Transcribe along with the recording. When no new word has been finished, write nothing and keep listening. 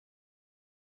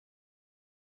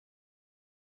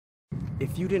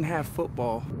If you didn't have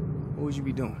football, what would you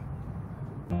be doing?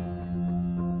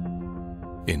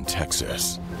 In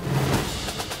Texas.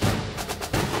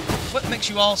 What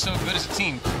makes you all so good as a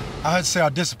team? I'd say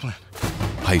our discipline.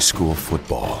 High school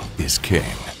football is king.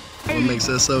 What makes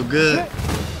us so good?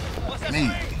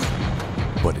 Me.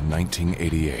 But in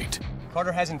 1988,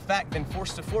 Carter has in fact been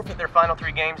forced to forfeit their final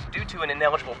 3 games due to an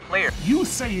ineligible player. You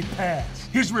say it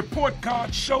passed. His report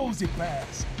card shows it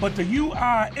passed. But the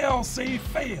URL say it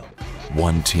failed.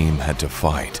 one team had to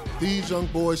fight These young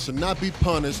boys should not be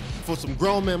punished for some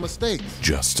grown man mistakes.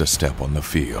 just to step on the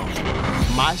field.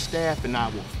 My staff and I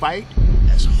will fight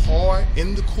as hard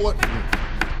in the courtroom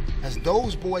as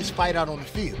those boys fight out on the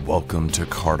field. Welcome to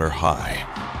Carter High,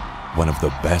 one of the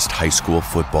best high school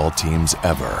football teams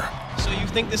ever. So you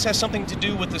think this has something to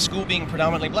do with the school being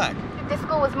predominantly black? If this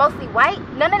school was mostly white,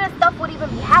 none of this stuff would even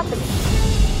be happening.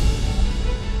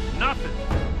 Nothing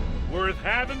worth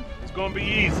having is gonna be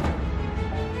easy.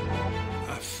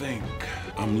 I think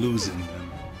I'm losing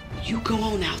them. You go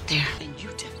on out there and you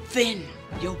defend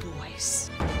your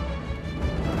boys.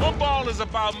 Football is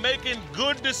about making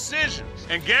good decisions,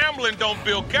 and gambling don't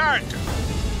build character.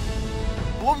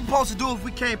 What we supposed to do if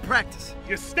we can't practice?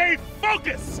 You stay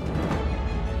focused.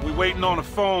 We waiting on a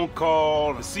phone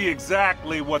call to see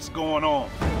exactly what's going on.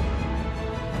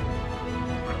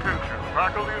 Attention,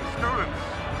 faculty and students.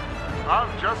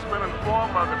 I've just been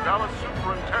informed by the Dallas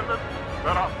superintendent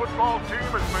that our football team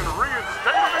has been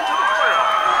reinstated into the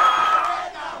playoffs.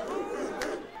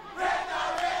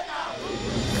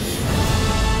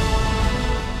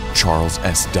 Charles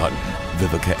S. Dutton,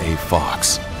 Vivica A.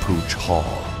 Fox, Pooch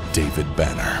Hall, David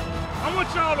Banner. I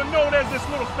want y'all to know there's this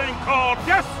little thing called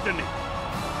destiny.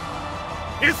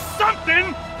 It's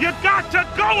something you got to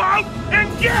go out and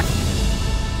get!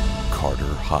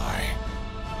 Carter High.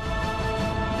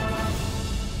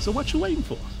 So what you waiting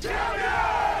for?